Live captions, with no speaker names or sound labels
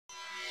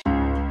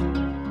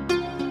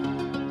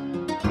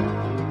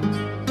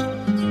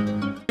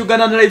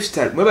Uganda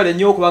lifestyle mwebale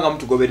nnyo okubanga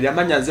mutugoberera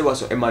amanya nze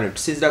Waso Emmanuel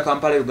tusinzira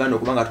Kampala Uganda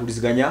okubanga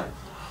tuliziganya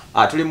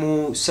tuli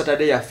mu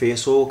Saturday ya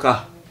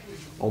esooka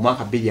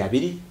omwaka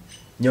 2020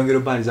 nyongero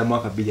bandi za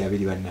mwaka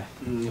 2020 banna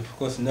of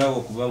course nawo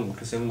okubanga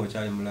tusengo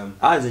cyali mulamu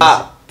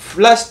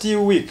last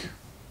week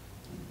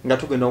nga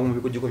tugenda mu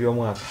bikujjuko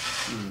by'omwaka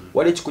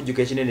wali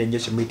ekikujjuko ekinene nnyo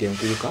kimuyite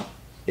enkuuka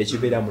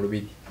ekibeera mu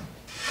lubiri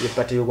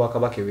yepate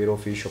y'obwakabaka ebeera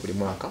official buli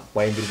mwaka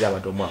wayingiriza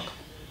abantu omwaka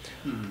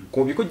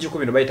ku bikujjuko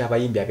bino bayita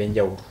abayimbi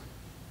ab'enjawulo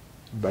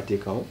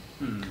bateekawo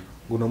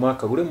guno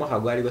mwaka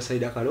gwali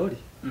basaida kaloli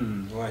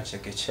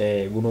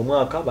guno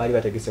mwaka baali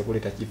bategese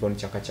kuleeta Yvonne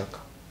Chaka Chaka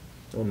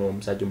ono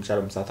omusajja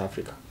omukyalo mu South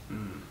Africa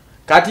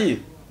kati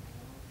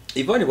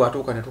Yvonne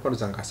bwatuuka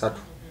natukaluza nga 3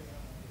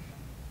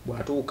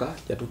 bwatuuka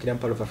yatuukira mu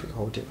Palo of Africa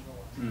Hotel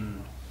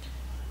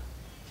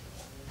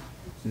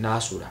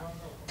nasula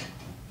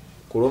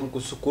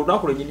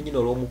kunaku lwennyini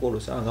olw'omukolo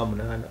sanga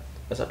 8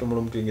 3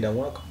 mu tuyingira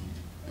mwaka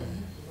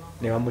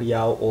ne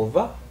bamulyawo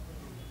over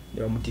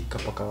ne bamutikka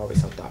paka wawe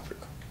South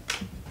Africa.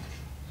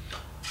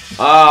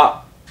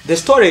 The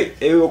story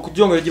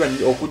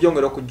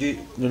okujongera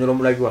okunyonyola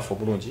omulabi waffe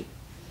bulungi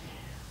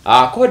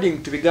according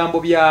to bigambo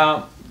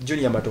bya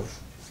Junior Matovu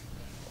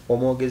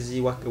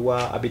omwogezi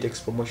wa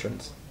Abitex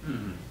Promotions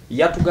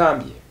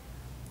yatugambye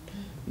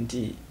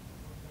nti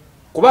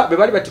kuba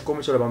bebali batikka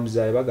omukyalo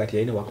bamuzaye bagati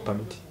yalina work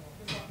permit.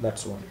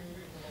 That's one.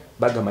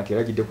 Bagamba nti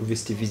yagidde ku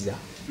visit visa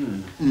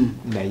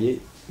naye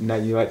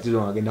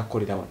agenda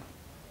kukolera wano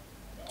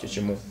kyo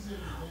kimu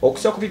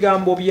okusa ku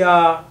bigambo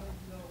bya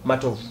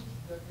Matovu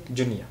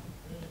Junior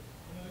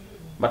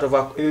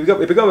Matovu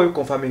ebigambo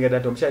bikonfirming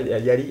that omukyalo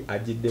yali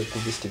agidde ku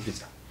visit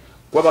visa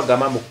kuba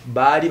bagamba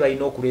baali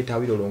balina okuleeta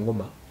awiro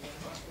longoma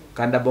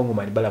kanda bongo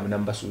mani bala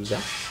munambasuuza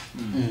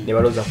ne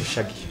baloza ku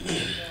Shaggy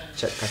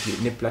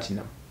kati ne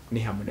Platinum ne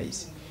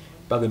Harmonize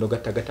bagenda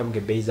gatta mu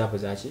bei zaabo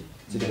zaki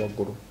ziri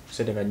waggulu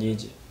sente nga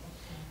nyingi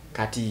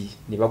kati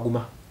ne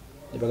baguma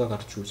ne baga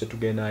katukyuse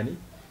tugenda ani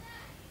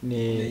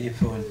ne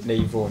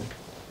Yvonne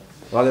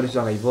wagala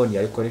tusanga Yvonne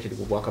yali connected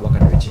ku bwakabaka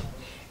nabiki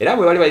era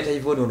bwe bali balita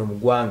Yvonne ono mu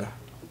ggwanga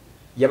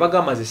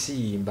yabagamba ze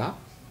siyimba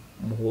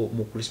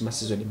mu Christmas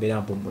season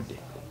beera mpumudde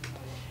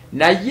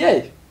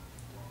naye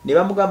ne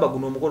bamugamba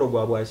guno omukolo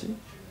gwa bwaki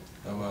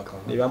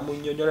ne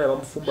bamunyonyola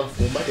bamufumba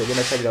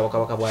tegenda kyalira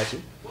wakabaka bwaki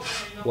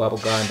wa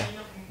Buganda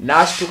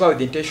nasituka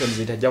with intentions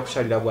itajja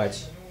kushalira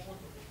bwaki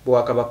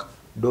bwakabaka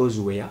those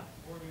were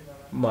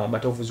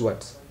Matovu's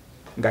words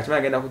ngati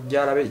magenda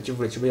kujjala be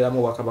ekivule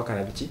kibeeramu wakabaka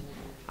nabiki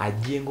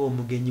ajenga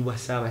omugenyi wa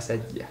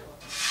Ssaabasajja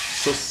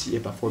so si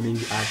performing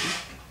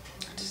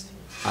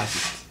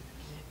artist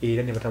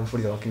era ne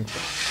batamufunira working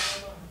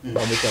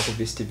bamwita ku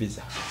visit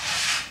visa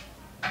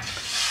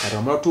kati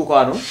amatuuka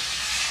wano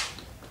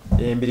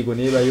embirigo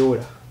ne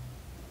bayola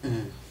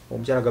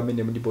omukyala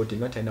gambye mu deporting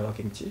nga talina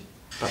working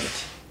permit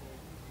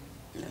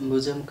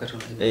mboze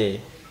mukatona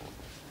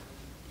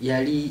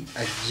yali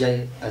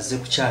ajja azze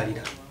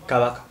kukyalira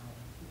kabaka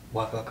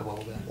bwakabaka bwa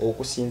Buganda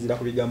okusinzira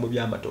ku bigambo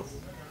bya Matovu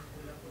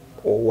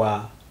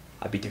owa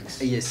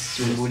Abitex. Yes,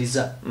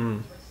 kyumbuliza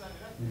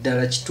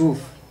ddala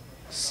kituufu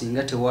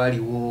singa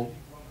tewaliwo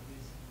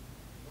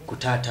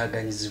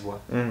kutaataganyizibwa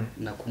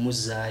na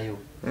kumuzaayo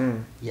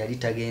yali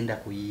tagenda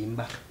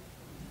kuyimba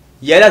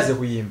yalaze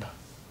kuyimba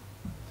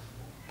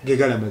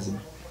gegala mazima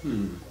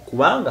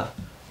kubanga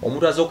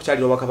omuntu azo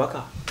okukyalira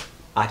bakabaka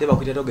ate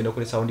bakwita togenda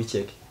kule sound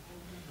check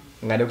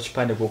ngane ku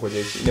kipande kwoko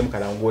ne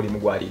mukalango oli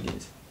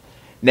mugwalirinze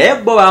naye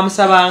bo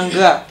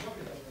bamusabanga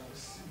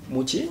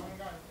muki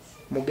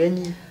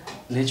mugenyi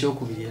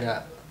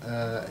n'ekyokubirira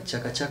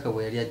Chaka Chaka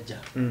bwe yali ajja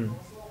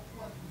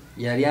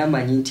yali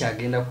amanyi nti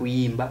agenda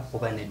kuyimba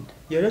oba nedda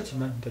yali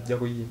kimanyi nti ajja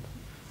kuyimba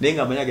naye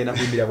nga amanyi agenda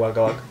kuyimbira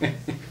bwakabaka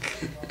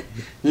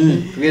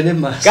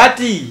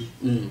kati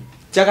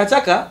Chaka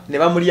Chaka ne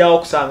bamulyawo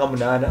okusanga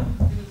 8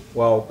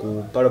 wao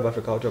ku Palo of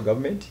Africa Hotel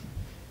Government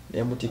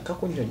ne mutikka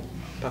ku nnyonyi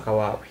paka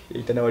waabwe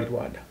eitana wali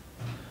Rwanda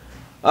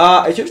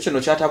ekintu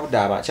kino kyatabudde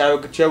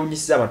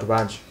kyawunyisiza abantu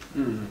bangi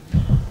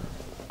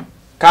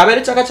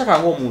kabere Chaka Chaka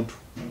ng'omuntu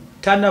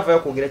tanavayo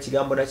kwogera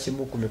kigambo na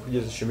kimu ku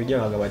mikujo social media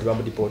nga abantu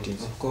bamu deporting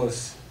of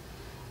course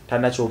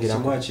tanakyogera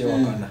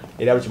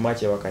era buli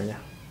kimwache wakanya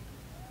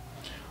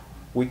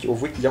wiki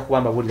ja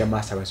kubamba bulira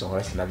masa basonga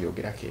basi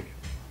nabyogerako ebyo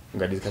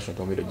nga discussion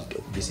tomero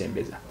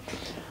gisembeza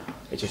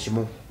ekyo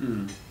kimu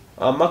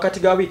makati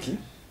ga wiki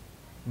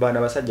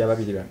bana basajja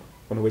babiri bano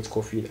ono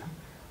wekikofiira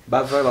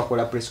bava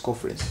bakola press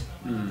conference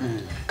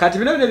kati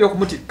bino byo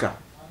kumutikka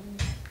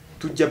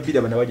tujja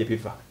bira bana waje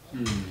piva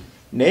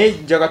naye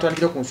njaga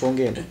twandikira ku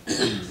nsonga eno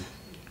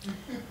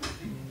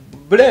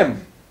blame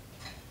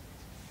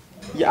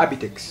ya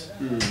Abitex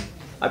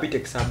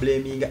Abitex are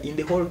blaming in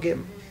the whole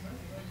game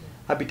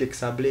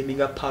Abitex are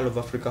blaming a Palo of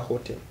Africa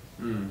Hotel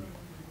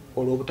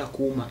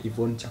olw'obutakuuma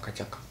Yvonne Chaka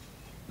Chaka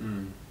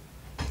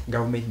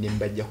government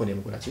nembajjako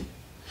nemukola ki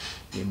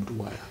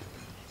nemutuwala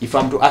if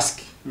I'm to ask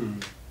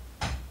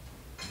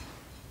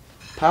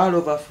Palo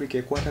of Africa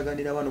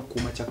ekwataganira wano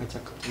kuuma Chaka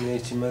Chaka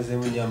nekimaze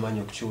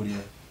munyamanyi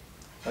okukiwulira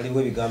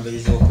waliwo ebigambo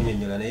ebiza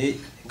okunyonyola naye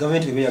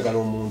gavumenti bwe yagala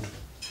omuntu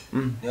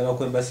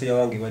n'abakwembasi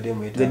yawange badde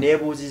mu nze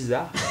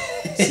neebuuziza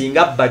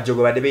singa Bajjo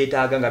gwe badde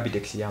beetaaga nga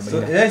Abitex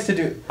yamulina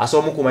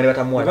asoomukuuma ne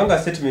batamuwa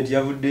kubanga statement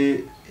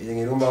yavudde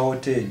ng'erumba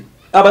hotel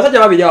abasajja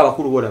babiri abo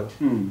bakulu bolaba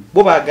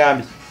bo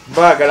bagambye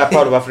baagala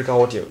Power of Africa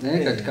Hotel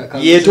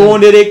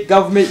yetondere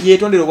government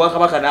yetondere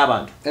obwakabaka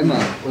n'abantu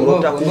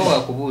olwo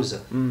wakubuuza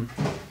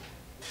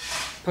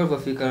Power of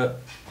Africa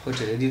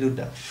Hotel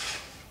eriruda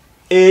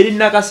eri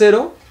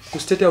Nakasero ku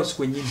State House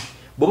kwennyini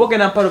bwoba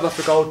ogenda Power of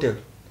Africa Hotel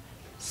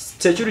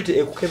security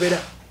ekukebera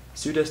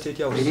State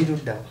House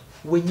eriruda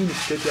wennyini ku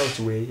State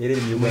House we era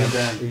eri mu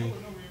Uganda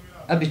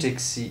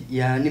Abitex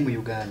yani mu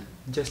Uganda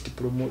just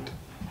promote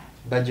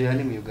Bajjo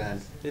yani mu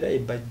Uganda era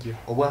Bajjo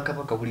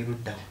obwakabaka buli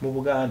rudda mu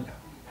Buganda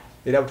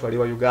era butwali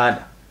wa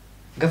Uganda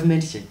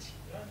government change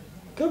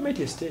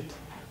government state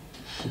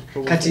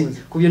kati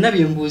ku byonna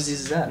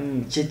byembuuziza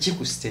kyeki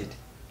ku state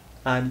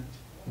ani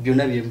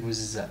byonna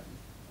byembuuziza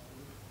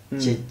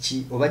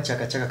kyeki oba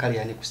Chaka Chaka kali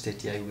yani ku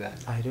state ya Uganda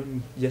I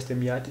don't just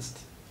a artist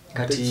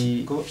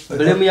kati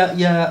blame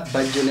ya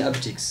Bajjo ne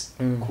Abitex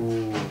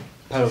ku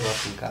Power of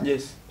Africa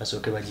yes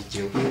basoke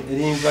bajijjewo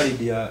eri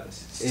invalid ya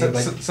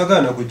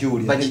sagana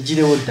kujulia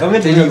bajijjirewo dda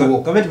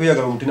government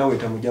buyagala omuntu nawe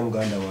tamujja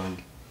muganda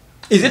wange.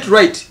 Is it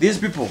right these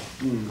people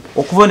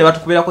okuva ne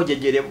batukubirako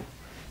jejjerebo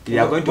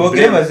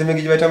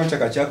mazimegi gibatamu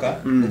Chaka Chaka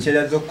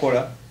nekyeraza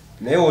okukola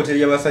naye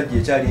hoteli y'abasajja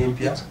ekyali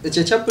empya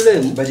ekyo kya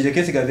blame bagireke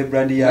esigaze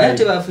brand yayo naye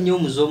tebafunye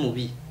omuze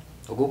omubi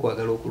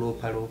ogw'okwagala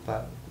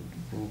okuloopaloopa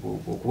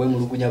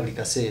okuwemulugunya buli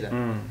kaseera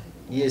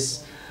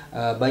yes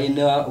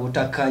bayina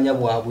obutakkaanya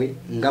bwabwe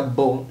nga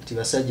bo nti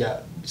basajja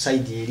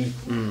side eri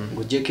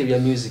ng'ogyeko ebya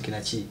music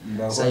naki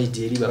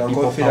side eri ba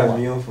people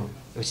power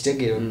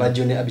okitegeera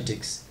Bajjo ne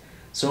Abitex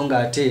so nga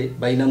ate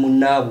bayina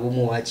munnaabwe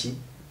omuwaki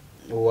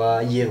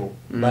wa yero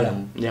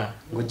balamu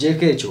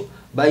ng'ogyeko ekyo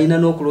bayina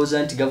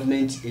n'okulowooza nti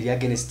government eri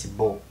against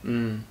bo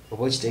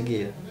oba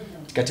okitegeera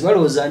kati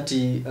balowooza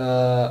nti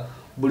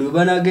buli bwe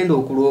banaagenda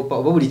okuloopa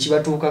oba buli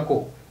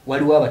kibatuukako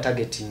waliwo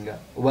abatagatinga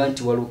oba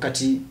nti waliwo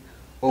kati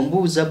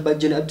ombuuza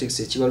Bajjo ne Abitex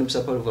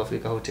ekibalumisa Power of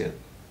Africa Hotel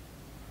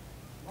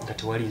nga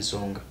tewali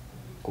nsonga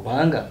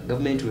kubanga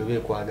government webe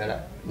ekwagala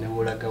ne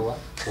wolagawa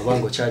oba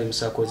ng'okyali mu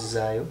sakozi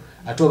zaayo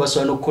ate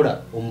obasobola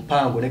n'okukola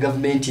omupango ne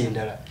government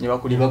endala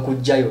ne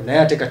bakugjayo naye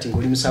ate kati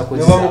ng'oli mu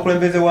sakozi zaayo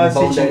omukulembeze wansi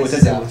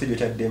ng'otadde mu nsi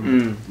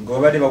gyotaddemu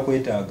ng'obadde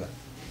bakwetaaga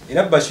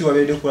era Bashir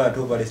wabeedde okukola ate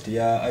overest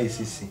ya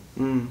ICC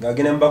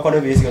ng'agenda mu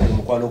bakwano beesiga mu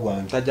mukwano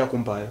gwange tajja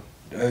kumpaayo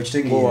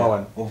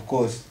kitegeera of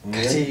course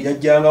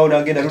yajjangawo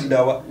n'agenda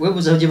luddawa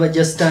weebuuza gye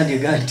bajja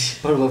stand ganti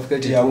Power of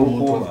Africa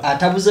tetuwomuntu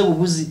atabuze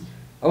bubuzi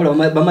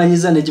wabula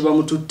bamanyiza ne gye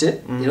bamututte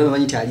era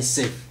bamanyi nti ali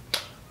safe.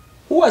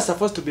 Who was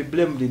supposed to be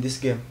blamed in this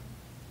game?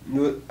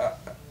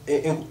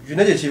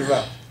 Byonna gye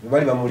kiva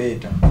bali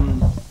bamuleeta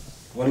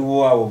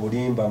waliwo awo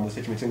bulimba mu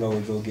statement nga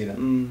wezoogera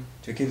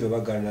kyokizo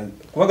bagana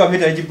kuba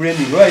gavumenti ali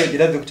gibranding lwayo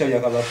eraze okukyabya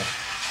kabaka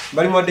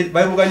bali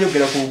muganya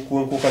okugera ku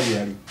nkuuka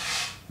byali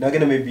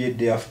n'agenda maybe a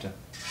day after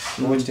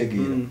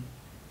n'okitegeera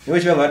niwe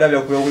kiba nga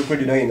adabya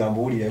kukwedi nange nga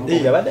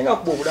mbuwulira abadde nga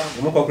kuba obulamu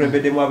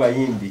omukakulembeddemu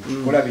abayimbi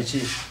kola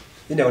biki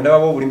indi awo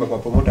ndababa obulimba kwa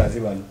promoters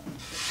bano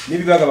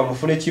nibibaga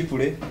bamufune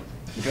chipule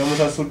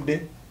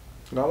ntibamusasudde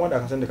ngawanda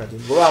akasande kati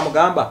ngoba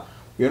amugamba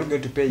we are not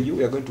going to pay you,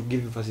 we are going to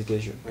give you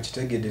facilitation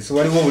okitegedde so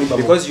waliwo obulimba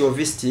because you are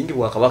visiting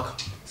bwakabaka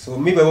so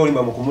miba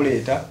obulimba mu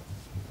kumuleeta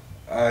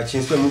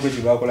kinswe mu gwe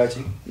bakola ki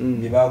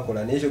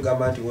bibakola n'ekyo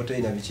gamba nti wote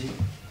ina biki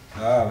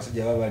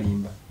abasajja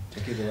babalimba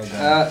tekizo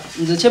baga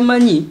nze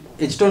kyemmanyi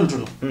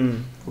ekitonotono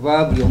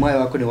kuba buli omwayo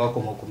wako ne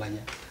wakoma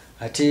okumanya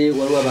ate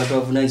waliwo abantu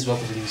abavunaanyizibwa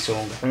ku buli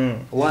nsonga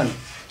one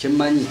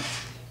kyemmanyi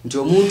nti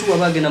omuntu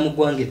waba agenda mu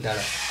ggwanga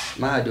eddala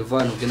mahadi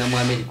ovaano ogenda mu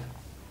America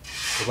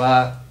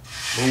oba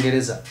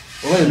Bungereza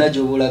oba yonna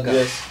gy'oba olaga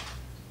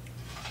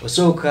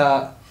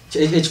osooka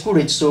ekikulu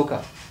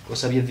ekisooka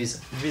osabye visa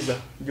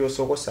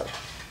gy'osooka osaba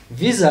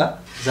visa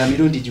za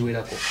mirundi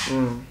giwerako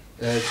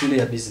tulina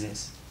ya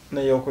business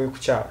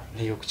n'ey'okukyala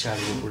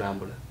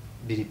y'okulambula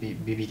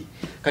bibiri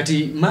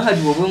kati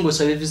mahadi bw'oba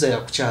ng'osabye visa ya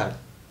kukyala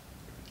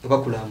oba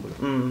kulambula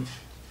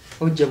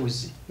ojja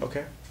buzi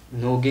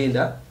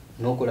n'ogenda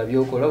n'okola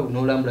byokola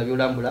n'olambula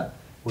byolambula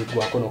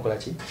wegwako n'okola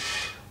ki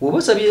woba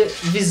osabye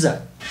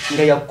visa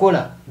nga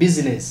yakukola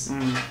business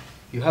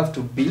you have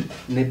to be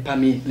ne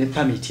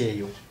permit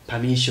eyo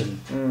permission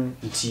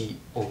nti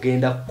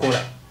ogenda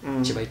kukola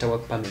kye bayita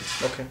work permit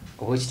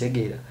oba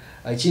okitegeera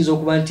kiyinza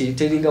okuba nti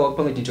teringa work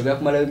permit nti ogenda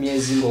kumalayo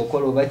myezi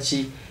ng'okola oba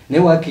ki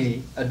naye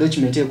wakiri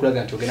document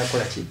ekulaga nti ogenda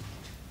kukola ki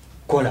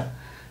kola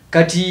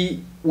kati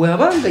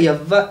wabanga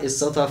yava e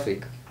South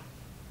Africa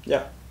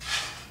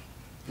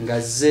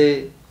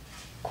ngazze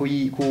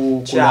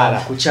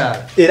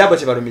kukyala era bwe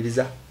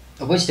tebalumiriza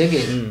oba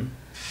okitegeera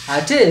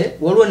ate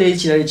waliwo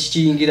n'ekirala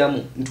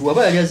ekikiyingiramu nti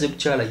waba yali azze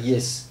kukyala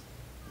yes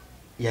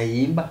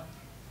yayimba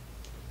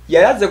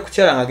yali azze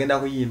kukyala ng'agenda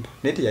kuyimba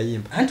naye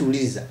teyayimba anti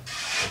wuliriza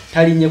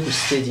talinye ku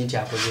stage nti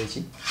akoze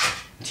eki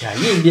nti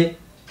ayimbye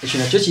ekyo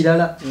nakyo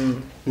kirala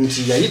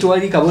nti yali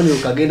tewali kabonero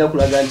kagenda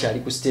kulaga nti ali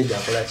ku stage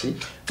akola ki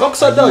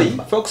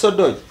Fox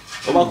Odoy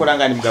oba akola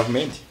nga ni mu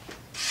gavumenti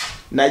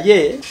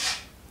naye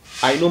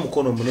alina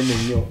omukono munene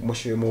nnyo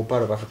mu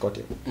part of Africa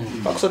team.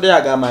 Bakusode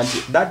yagamba nti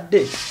that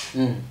day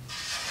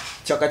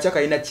Chaka Chaka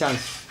alina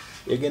chance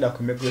egenda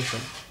ku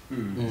immigration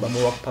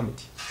bamuwa permit.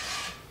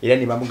 Era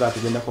ni bamuga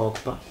tugenda kwa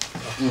okupa.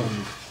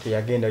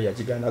 Teyagenda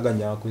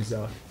yakiganaganya wakuza.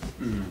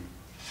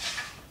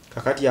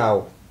 Kakati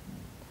yawo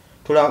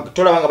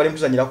tolabanga bali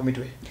mtuzanyira ku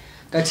mitwe.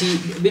 Kati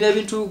bina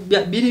bintu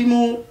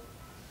birimu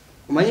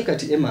umanyi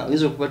kati Emma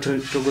wenzo kuba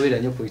togobera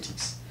nyo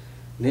politics.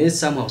 Naye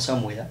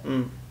somewhere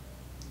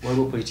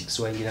waliwo politics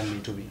waingira mu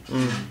bintu bino.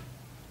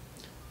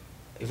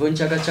 Ivon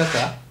Chaka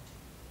Chaka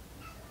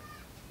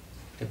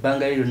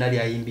ebbanga lero nali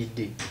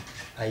ayimbidde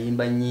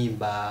ayimba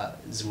nyimba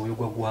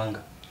zimoyogwa gwanga.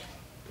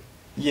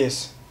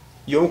 Yes.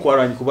 Yo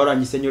mukwaranyi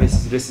kubaranyi senyo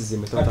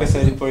racism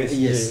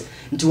yes.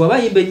 Nti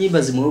wabayimba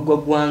nyimba zimoyogwa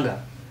gwanga.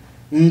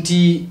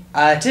 Nti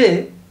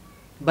ate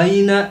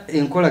bayina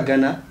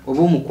enkolagana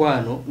oba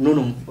omukwano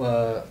nono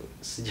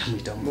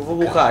sijamuyita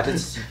muvubuka ate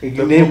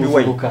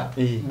muvubuka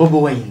Bobi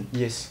Wine.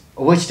 Yes.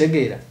 Oba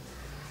kitegeera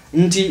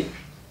nti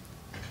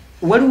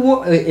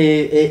waliwo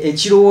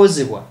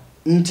ekirowoozebwa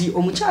nti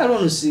omukyalo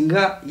ono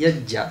singa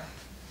yajja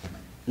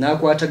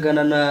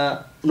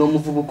n'akwatagana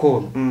n'omuvubuka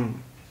ono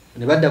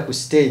ne badda ku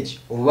stage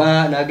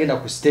oba n'agenda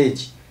ku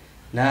stage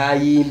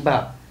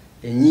n'ayimba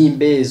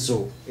enyimba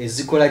ezo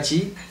ezikola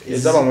ki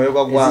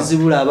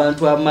ezizibula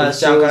abantu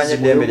amaaso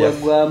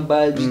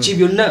gwamba biki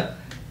byonna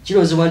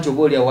kiroozebwa nti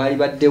oba olya waali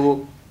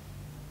baddewo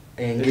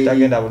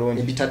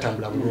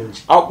ebitatambula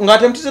bulungi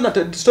ngate mtizina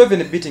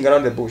Steven beating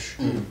around the bush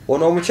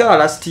ono omukyala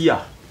last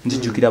year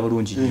njijukira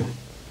bulungi nnyo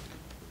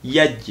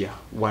yajja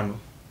wano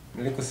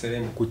nliko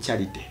serena ku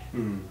charity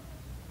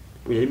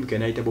yali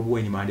mkenaita Bobi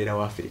Wine Mandela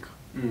wa Africa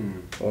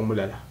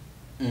omulala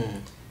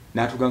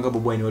natuganga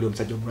Bobi Wine wali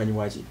omusajja omulanyi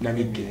waki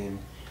nabigge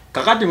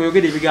kakati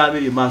muyogede ebigambo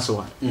ebyo maaso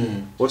wano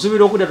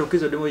osubira okudda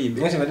tukizo demo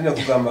yimbe mwese badina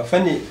kugamba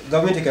fani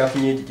government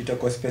kafunye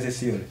kitako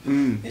space yole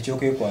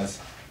ekyokekwasa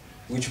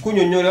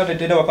uchikunnyonnyola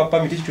atatenda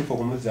wakapamiti kituufu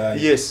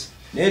okumuzaayo. Yes.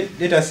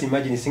 Let us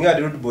imagine singa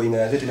the road boy nga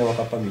yazetena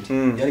wakapamiti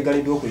yali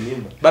galidde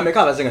okuyimba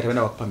bameka abazenga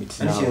tebena wakapamiti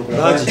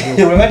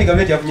olwakati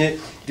gavumenti yafunye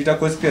tita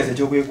conspiracy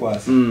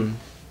ekyokwekwaza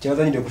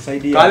kyabazanyidde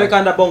okusaidia kabe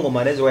kanda bongo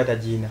manezi wayita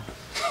jina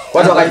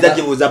watu wakaliza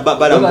jibuza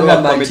bala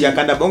wakapamiti ya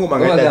kanda bongo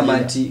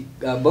mangayita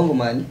jina bongo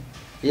mani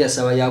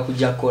yasaba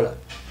yakujja kola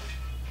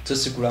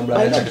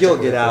tosikulambula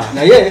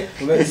naye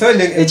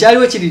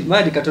ekyaliwo kiri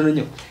madi katono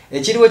nnyo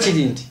ekiriwo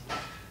kiri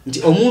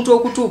nti omuntu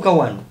okutuuka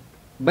wano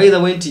by the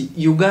way nti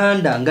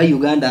Uganda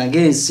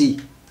ng'ensi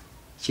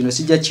kino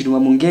sijja kiruma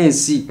mu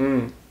ng'ensi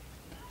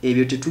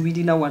ebyo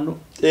tetubirina wano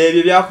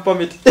ebyo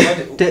byakupamiti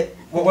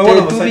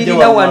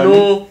tetubirina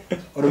wano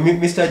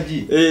Mr.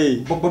 G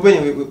Bobi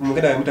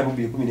mugenda yamuta mu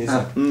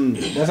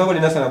 2013 nasako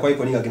linasana kwa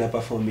iko ninga gina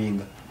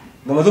performinga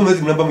ngamazo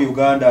mwezi mnamba mu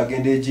Uganda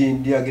agende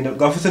jindi agenda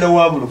gafuse na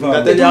wabu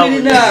no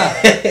tetubirina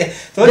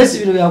so desi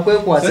bino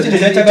byakwekwa so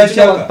Chaka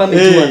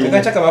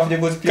Chaka bafunye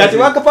gospel kati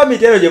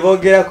wakapamiti ero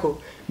jevogerako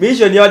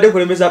mission yawade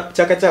kulemeza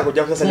Chaka Chaka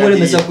kujja kusasa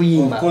kulemeza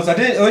kuyimba because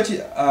ate ochi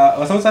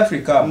wa South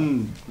Africa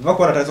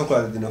bakora tazo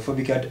kwa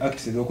xenophobic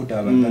acts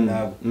zokutaba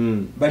nabo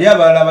bali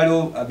abala bali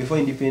before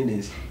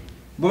independence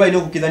boba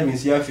ino kukiza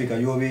Miss Africa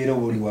yobeera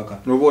oboli waka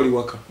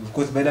of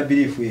course by the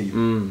belief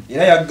eyo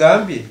era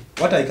yagambye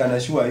what I can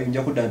assure you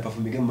nja kudda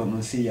performing mu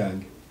nsi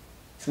yange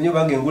sinyo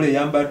bange ngule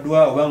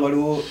yambadwa obanga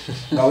waliwo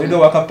ngawendo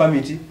waka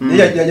permit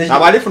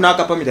abalifu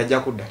naka permit ajja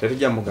kudda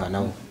tetujja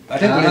muganawo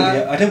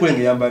ate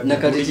kulenge yambadwa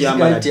nakati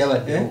yambadde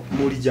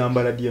muri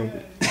jambala dyengu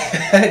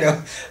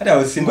ate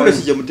awasimbole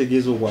sije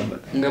mutegezo kwamba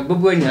nga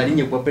Bobi Wine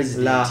alinye kwa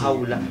president la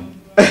haula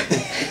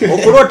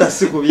okulota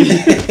siku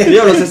bibi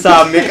lero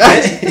sasa meka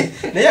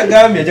naye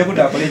agambye ajja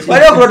kudda akole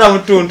wali okulota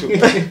mutuntu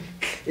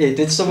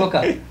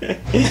tekisoboka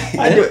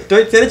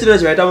tere kiro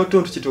kyaita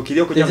mutuntu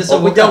kitukiriyo kujja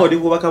okujja oli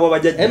kubaka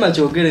bwabajja ema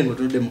kyogere ngo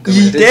tudde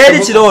mukama tere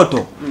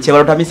kiroto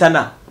kyebalota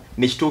misana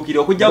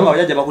nekitukiriyo okujja ngo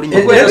abajja bakulinya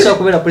okwerosa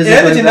kubera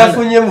president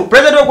tinafunyemu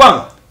president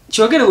okwanga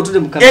kyogere ngo tudde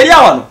mukama eri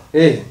awano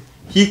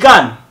he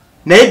can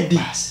naedi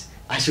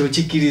asho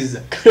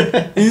chikiriza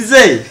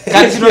nze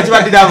kati kino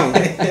kibadiramu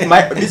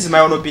this is my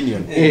own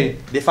opinion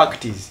the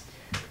fact is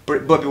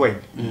Bobi Wine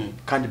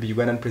can't be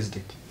Ugandan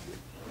president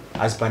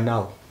as per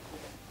now.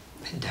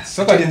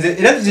 So kati nze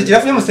era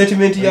tuzikirafunye mu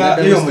statement ya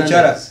eyo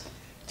mukyala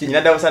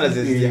kinyada usana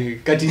zezia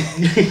kati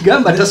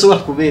gamba tasobola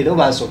kubeera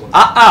oba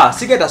asobola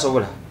sigeta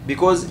sobola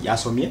because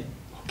yasomye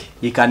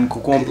he can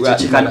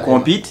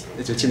compete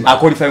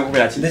qualify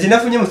kubeera kino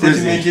kinafunye mu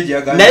statement ye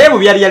yaga naye mu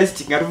bya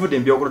realistic ngatuvude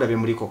mbyokulota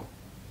bemuliko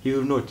he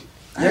will not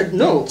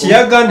no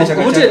kiyagande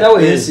Chaka Chaka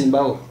nawe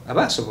yesimbawo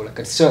abasobola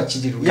kati so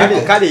kidiru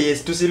kale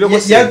yes tusibe ko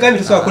yagande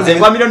tusobola kuze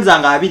kwa milioni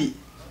zanga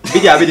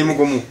 2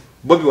 mugumu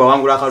Bobi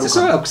wawangula akaluka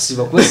sobola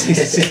kusiba kwesi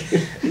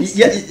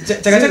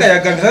Chaka Chaka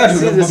yagande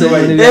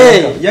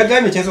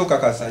yagande chenzo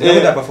kakasa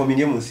yagenda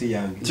performing mu nsi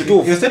yange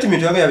iyo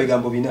statement yaga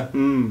yabigambo bina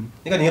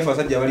nika niye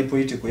fasadi yabali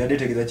political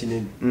yadetegeza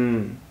kinene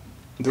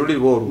ndruli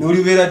boru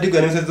nulibera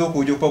diga nesezo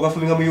kujja kwa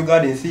performing mu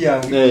Uganda nsi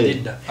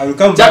yange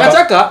Chaka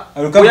Chaka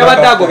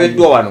yabadago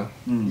beddwa wano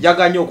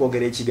yaganye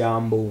okwogera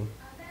ekigambo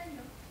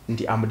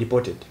nti am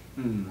deported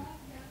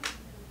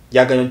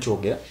yaganya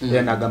kyogera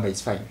era nagamba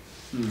it's fine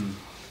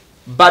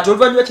but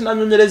oluvannyuma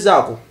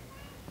kinanyonyerezaako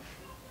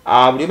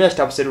buli omu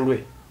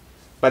yakitabuserulwe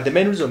but the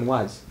main reason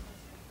was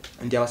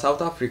nti aba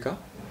South Africa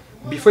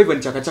before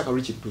even Chaka Chaka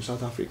reached to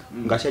South Africa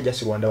ng'akyajja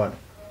Rwanda wano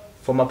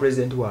former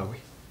president waabwe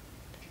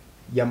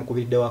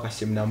yamukubiddewo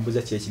akasimu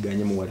namubuuza ki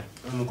ekiganye muwala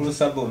omukulu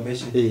Sabo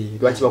Mbeshi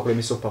lwaki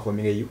bakulemesa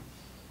okuperforming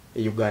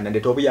e Uganda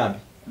ndeeta obuyambi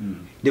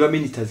ne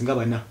baministers nga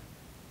bana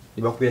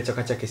ne bakubira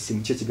Chaka Chaka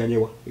essimu ki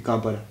ekiganyewa e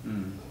Kampala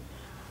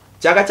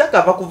Chaka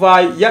Chaka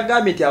abakuvaayo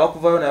yagambye nti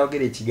abakuvaayo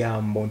nayogera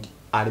ekigambo nti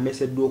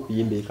alemeseddwa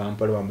okuyimba e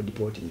Kampala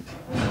bamudipoting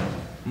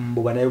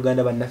mbu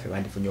bannayuganda bannaffe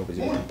bandifunye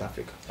obuzibu mu South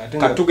Africa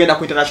kati tugenda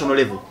ku international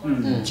level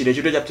kino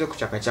ekintu ekyatuse ku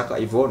Chaka Chaka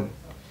Yvonne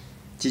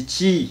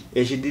kiki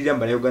ekidirira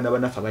bannayuganda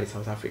bannaffe abali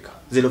South Africa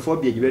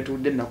xenophobia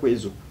egibeetudde ennaku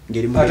ezo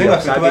ngeri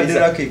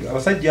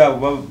abasajja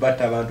abo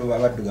batta abantu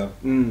abaddugavu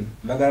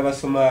bagala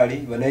Basomali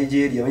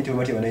Banigeria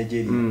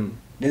Banigeria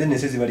neze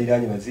nese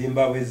zibaliraanye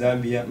Zimbabwe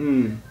Zambia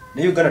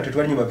ne Uganda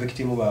tetwali nyuma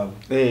victim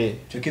baabwe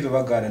kyokizo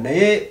bagala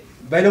naye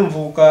baile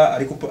mvuka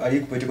ali ku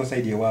political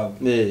side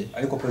ewaabwe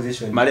ali ku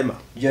position Malema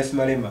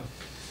Malema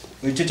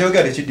ekyo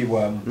kyogera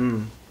ekidibwamu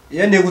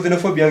yani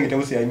xenophobia yange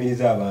tamusi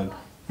yayimiriza abantu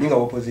ninga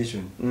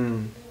opposition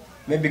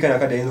maybe kana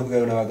kada yinzo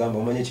kugalo na bagamba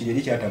omanye kiri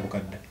eri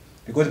kyatabukadda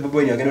because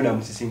bobo ni agenda na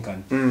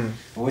musisinkana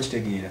obo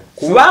kitegeera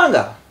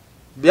kubanga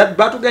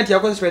batugenda nti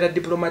yakoze spider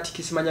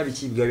diplomatic simanya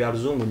bikibiga bya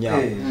luzungu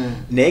nyaawo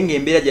naye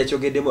ng'embeera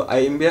gyakyogeddemu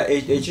embeera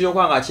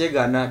ekyokwanga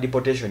akyegana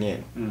deportation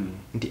eno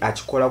nti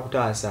akikola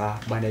kutaasa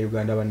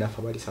bannayuganda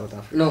bannaffe abali South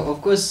Africa no of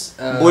course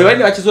bwe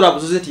bali bakizula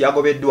buzuze nti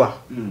yagobeddwa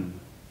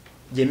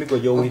gyemigo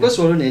gyowina of course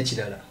waliwo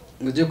n'ekirala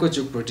ng'ogyeko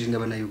ky'okuprotinga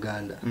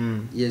bannayuganda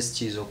yes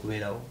kiiza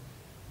okubeerawo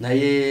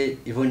naye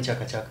Yvonne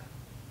Chaka Chaka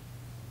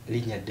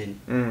linnya ddene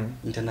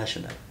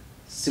international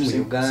si mu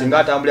Uganda singa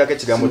atambulirako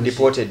ekigambo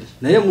deported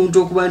naye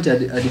omuntu okuba nti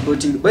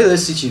deporting by the way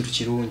si kintu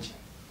kirungi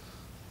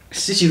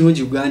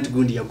Uganda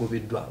gundi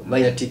yagobeddwa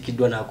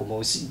bayatikiddwa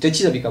n'akomawo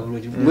tekirabika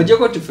bulungi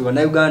ng'ogyeko tuffe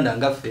bannayuganda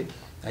ngaffe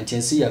anti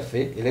ensi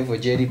yaffe elevo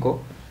gyeriko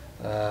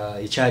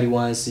ekyali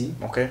wansi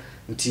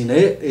nti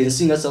naye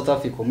ensi nga South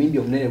Africa omimbi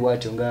omunene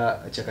bwatyo nga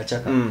Chaka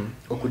Chaka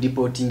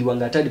okudeportingibwa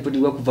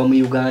ng'atadiportingibwa kuva mu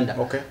Uganda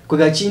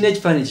kwega kiina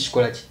ekifaananyi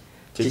kikikola ki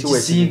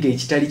kikisiiga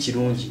ekitali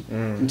kirungi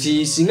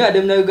nti singa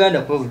ade mu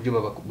Uganda kuba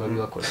bulijjo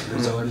babibakola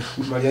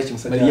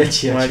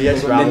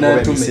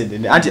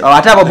anti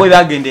ate ababoyi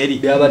bagenda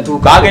eri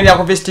bagendera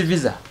ku vest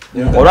visa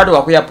olwatu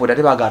wakuyapoda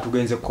ate baga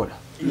tugenze kukola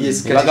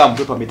baga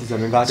mutwe pametiza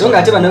menga so nga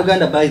ate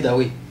bannayuganda by the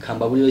way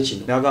kamba buliro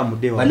kino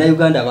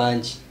bannayuganda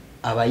bangi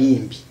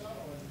abayimbi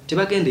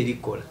tebagenda eri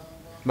kukola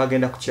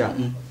bagenda kukyala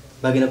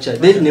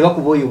then ne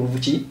bakuba oyo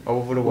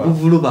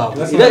obuvulu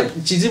baabwe era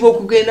kizibu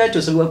okugenda nti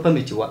osabibwa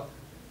pameti wa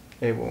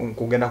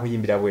kugenda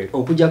kuyimbira bweru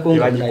okujjako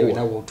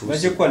nawo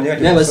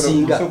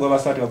n'abasinga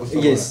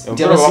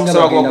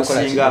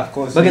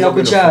bagenda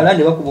kukyala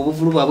ne bakuba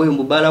obuvulu bwabwe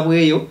mu bbaala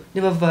bweyo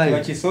ne bavaayo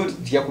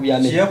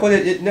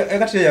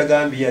ekatire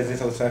yagambye yaze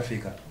South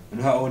Africa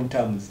on her own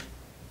terms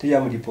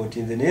tiyamu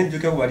reporting naye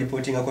njuke kuba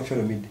reporting ako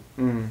Feromide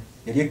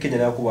yali Kenya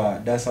nakuba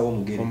dansa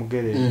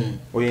w'omugere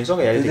oyo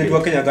ensonga yali tete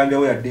wa Kenya gambya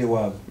we yadde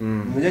waabwe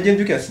mujja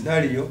njuke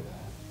scenario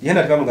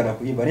yana twamugana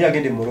kuyimba naye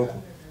agende Morocco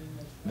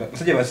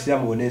basajja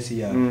basiyamu bonensi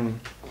ya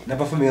na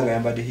performing nga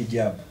yambadde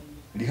hijab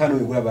lihano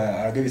yugula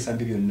arage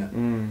bisambi byonna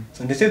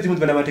so ndese zimu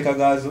bana mateka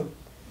gazo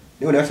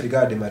niwo nafe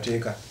regard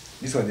mateka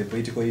this was a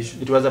political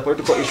issue it was a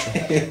political issue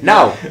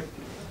now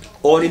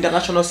on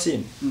international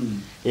scene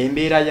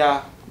embeera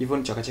ya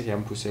Yvonne Chaka Chaka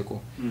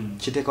yamutuseko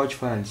kitekawo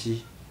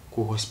kifaananyi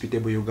ku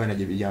hospitable Uganda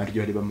gye abantu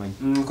gyali bamanyi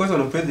because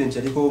ono president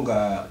yaliko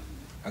nga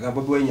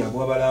agamba Bobi Wine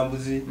agwa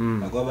balambuzi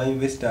agwa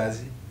investors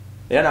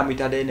era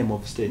namuyita the name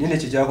of state nine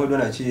kikyakoddwa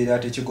nakiri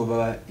ate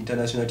kigoba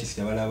international artist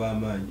abalaba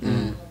amaanyi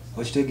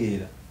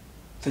okitegeera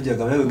sajja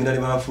gamba nawe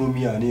ngenda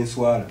bafulumya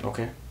n'enswala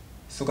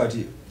so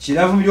kati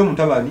kiravumira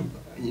omutabani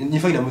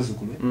nyifaina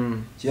muzukulu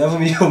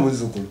kiravumira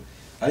omuzukulu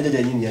ali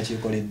jaja nyini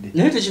yakikoledde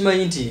naye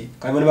tekimanyi nti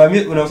kamana bami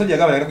unasajja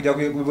gamba yali kujja ku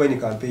Bobi Wine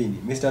campaign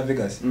Mr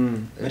Vegas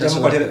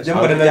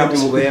jamukwatira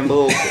mu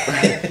bembo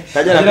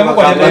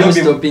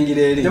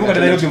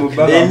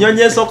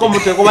enyonyi esoko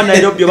mutwe kuba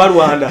Nairobi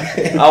balwanda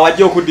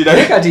awajja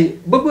okuddira kati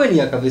Bobi Wine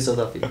yakava South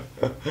Africa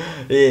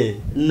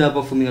na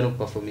performing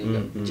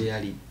je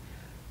yali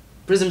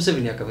President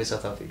Museveni yakava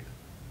South Africa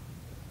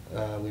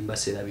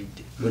wembasera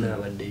bidde bona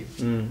abaddeyo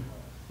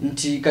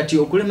nti kati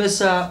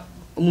okulemesa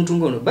omuntu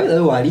ngono by the way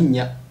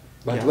walinnya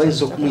bantu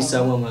bayinza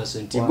okumuyisaamu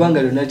amaaso nti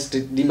eggwanga lyonna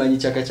limanyi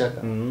Chaka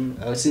Chaka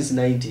since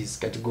 90s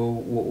kati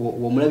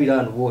womulabira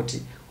wano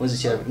bwoti onzi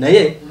kyalo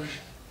naye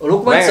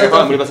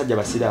olwokuba muli basajja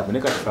basiraamu ne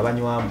kati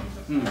abanywamu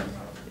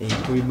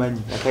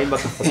tubimanyi akayimba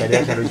kafakali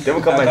akalo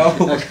temukamanyi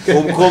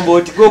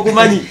omukombooti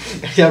gwogumanyi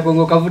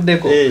kyakongo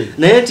kavuddeko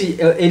naye nti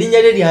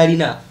erinnya lye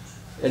lyalina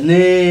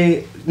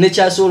ne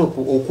kyasobola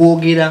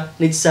okwogera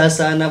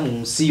nekisaasaana mu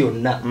nsi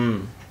yonna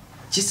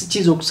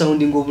kiyinza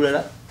okusoundinga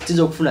obulala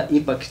kiyinza okufuna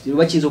impact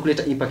oba kiyinza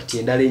okuleeta impact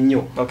endala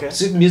ennyo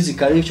si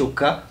musically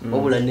kyokka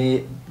wabula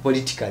ne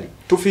politically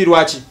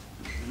tufiirwaki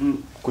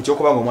ku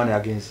kyokubanga omwana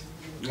yagenze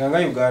nga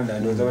Uganda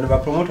ndoza bana ba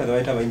promoters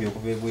abaita bayimbi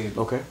okuva ebweru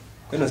Okay.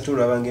 kweno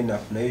story abange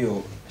enough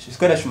nayo she's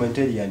quite a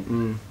humanitarian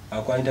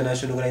akwa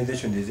international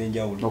organization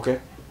ezenjawulo Okay.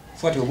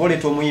 fuati obole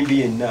to muyimbi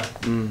yenna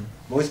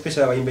mo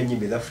special abayimbi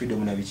nyimbe za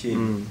freedom na biche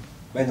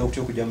bayinza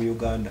okutya okujja mu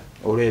Uganda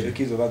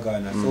tekizo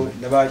bagana so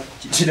naba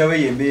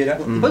kirawe yembeera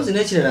mpozi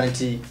nekirala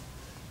nti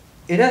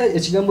era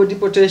ekigambo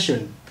deportation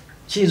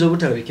kiyinza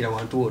obutalabikira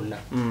wantu wonna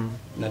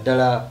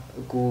naddala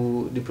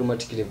ku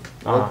diplomatic level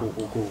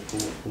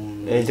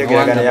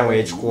entegeragana yamwe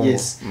ekikungu.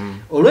 Yes.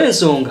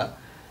 Olw'ensonga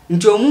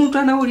nti omuntu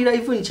anawulira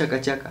even Chaka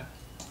Chaka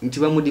nti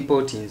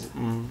bamudeportinze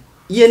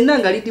yenna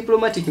ngali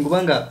diplomatic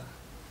ngubanga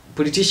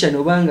politician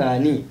obanga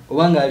ani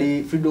obanga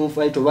ali freedom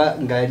fight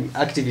obanga ali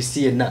activist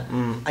yenna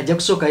ajja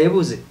kusooka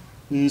yebuze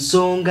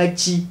nsonga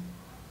ki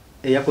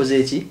eyakoze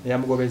eki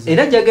yamugobeza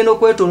era jagenda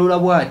okwetolola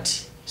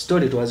bwati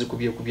story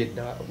twazikubye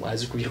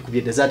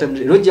dda zata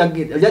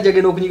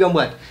jagenda okunyiga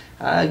bwati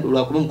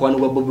lwakuba mukwano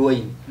gwa Bobi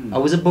Wine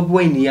abuze Bobi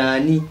Wine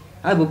yani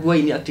Bobi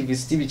Wine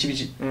activist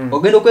bichi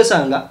ogenda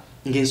okwesanga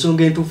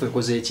ng'ensonga entuufu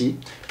ekoze eki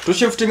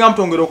tushiftinga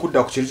mutongera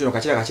okudda ku kintu kino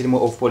kakira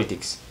kakirimu of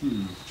politics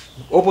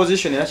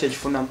opposition era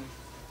kyekifunamu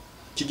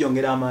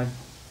kijongera amaanyi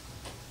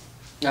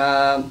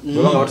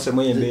bwebanga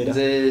batusemu embeera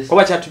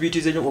oba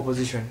kyatubitize nnyo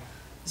opposition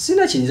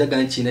sina kiyinza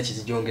gani kiina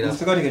kizijongera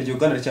sekati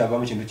Uganda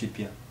kyavamu kintu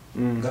kipya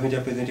gavumenti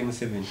ya President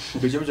Museveni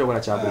bikimu kyokola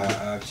kyabuki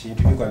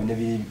kintu bikwa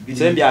bine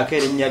sembyako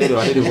erinnya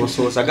lero ate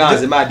libosoosa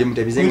ganze maadi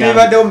mutebize nga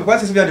ngibaddewo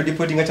kwasi subya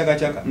reporting Chaka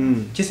Chaka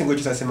kisingo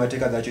kisase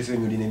mateeka zaakyo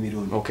siwenyuli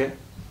n'emirundi okay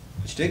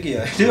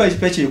kitegeera teba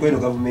kipechi kweno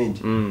government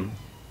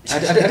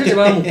ate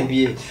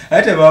tebamukubye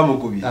ate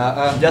bamukubye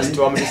just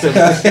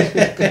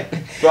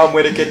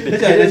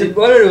twamwerekedde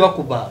wale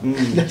bakuba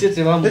ate ate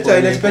tebamukubye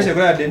ina special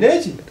kwa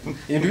deneki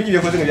ibintu bingi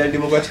byakoze nga bya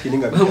democratic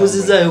ninga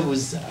bamuzizayo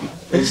buzza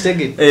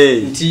ekitegedde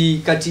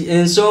nti kati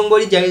ensonga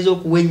oli gyayinza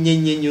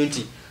okuwennyo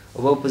nti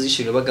oba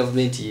opposition oba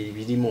government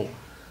birimu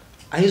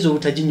ayinza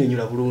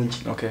obutaginnyonnyola bulungi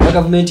oba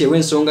government ewa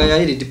ensonga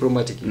yayo eri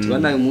diplomatic nti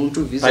banaye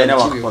omuntu visa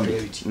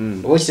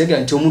oba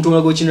okitegeera nti omuntu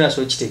omulaga okinula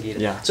so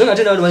okitegeera so nga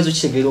ate nawe bayinza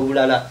okitegeera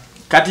obulala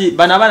kati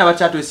bano abaana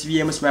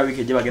bakyatwesibyemu simala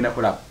wiiki ejje bagenda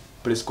kola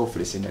press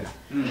conference endala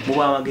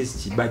muba amagezi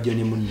ki Bajjo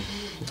ne munne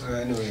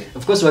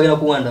of course bagenda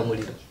kuwanda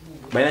muliro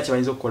balina kye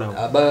bayinza okukolawo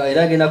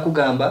era agenda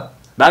kugamba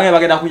bange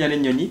bagenda kunya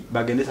n'ennyonyi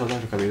bagende South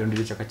Africa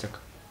beerondere Chaka Chaka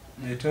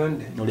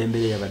etonde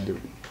olw'embeera eyabaddewo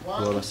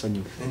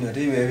basonyifu ate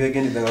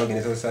begendeza nga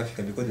bagenda South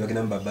Africa because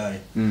bagenda mu babaye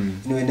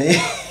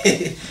naye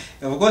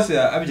of course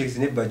Abitex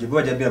ne Bajjo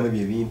bajabiramu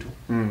ebintu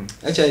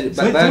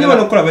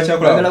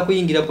bagala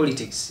kuyingira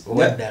politics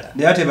owaddala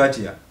naye ate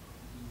batya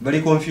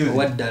bali confused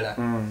owaddala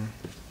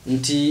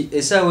nti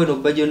esaawa eno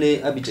Bajjo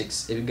ne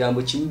Abitex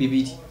ebigambo kimu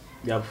bibiri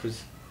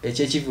byabufuzi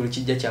ekyekivulu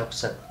kijja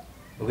kyakusala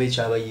oba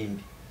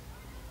ekyabayimbi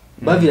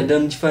bavira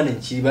ddala mu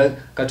kifaananyi kiri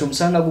kati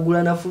omusanga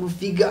gugula na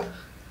fulufiga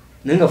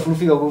naye nga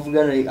fulufiga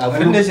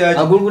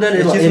agulugula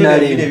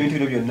ebintu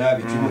bino byonna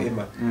bitimu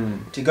ema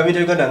ti gavumenti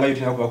ya Uganda nga yo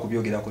tina kuba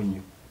kubyogerako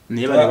nnyo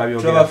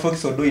tulaba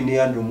Fox Odoi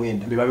ne Andrew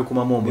Mwenda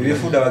bebabikumamu omu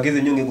bebifuda abagezi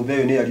ennyo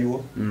ng'egubyayo ne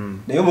yaliwo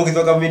naye omwogezi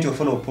wa gavumenti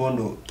ofuna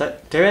opondo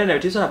tebenda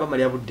bitiisona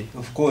bamalya budde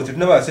of course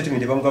tunaba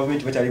statement eva mu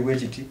gavumenti bakyali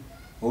bwekiti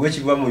oba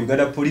ekiva mu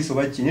Uganda police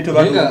oba kini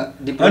tobaga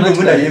Andrew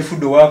Mwenda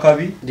yeefudde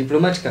owakabi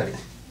diplomatically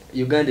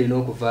Uganda erina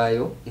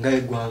okuvaayo nga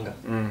eggwanga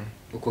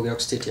okwogera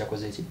ku state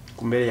yakoze eki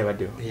ku mbeera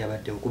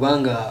eyabaddewo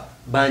kubanga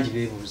bangi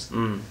beebuuza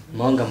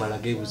mawanga mala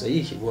geebuuza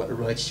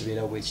lwaki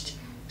kibeerawo bwe kiti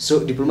so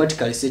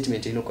diplomatically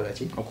statement erina okukola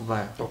ki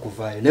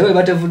okuvaayo naye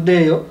weba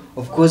tevuddeeyo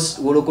of course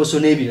wolokoso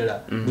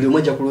n'ebirala buli omu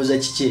ajja kulowooza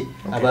kiki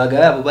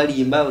abaagala abo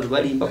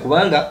balimba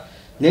kubanga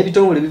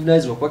n'ebitongole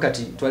bivunanyizibwa kuba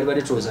kati twali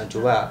badde tulowooza nti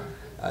oba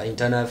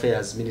internal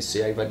affairs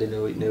ministry yalibadde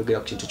neyogera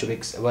ku kintu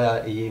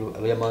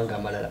eky'amawanga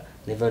amalala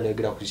neva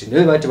neyogera ku kintu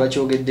naye bate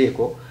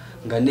bakyogeddeeko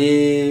nga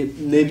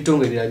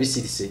n'ebitongole ebirala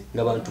bisirise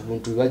nga bantu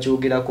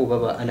bakyogerako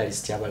baba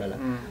analyst abalala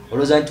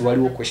olowooza nti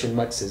waliwo question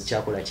marks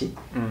ezikyakola ki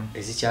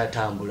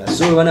ezikyatambula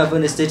so banava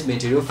ne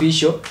statement eri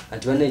official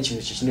anti bana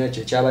ekintu kikino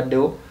ekyo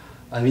kyabaddewo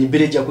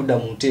embeera ejja kudda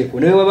mu nteeko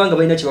naye babanga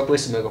balina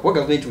kyebakwesimaga kuba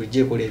gavumenti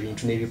bulijja ekola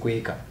ebintu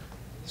n'ebikweka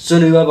so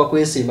ne baba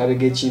bakwesa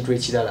emabega ekintu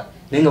ekirala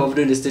naye nga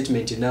bavudde ne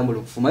statement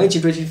enambulukufu manyi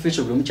ekintu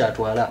ekifeekyo buli omu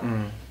kyatwala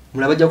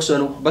mulaba bajja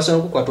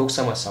basobola okukwata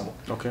okusamasamo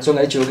so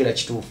nga ekyogera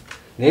kituufu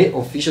naye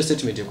official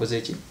statement ekoze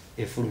eki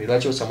efulumye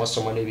lwaki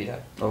osamasoma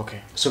n'ebirala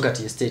so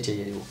kati estate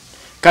eyeriwo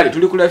kale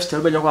tuli ku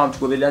lifestyle bajja kwaba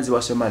tugoberera nzi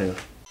wasemaneyo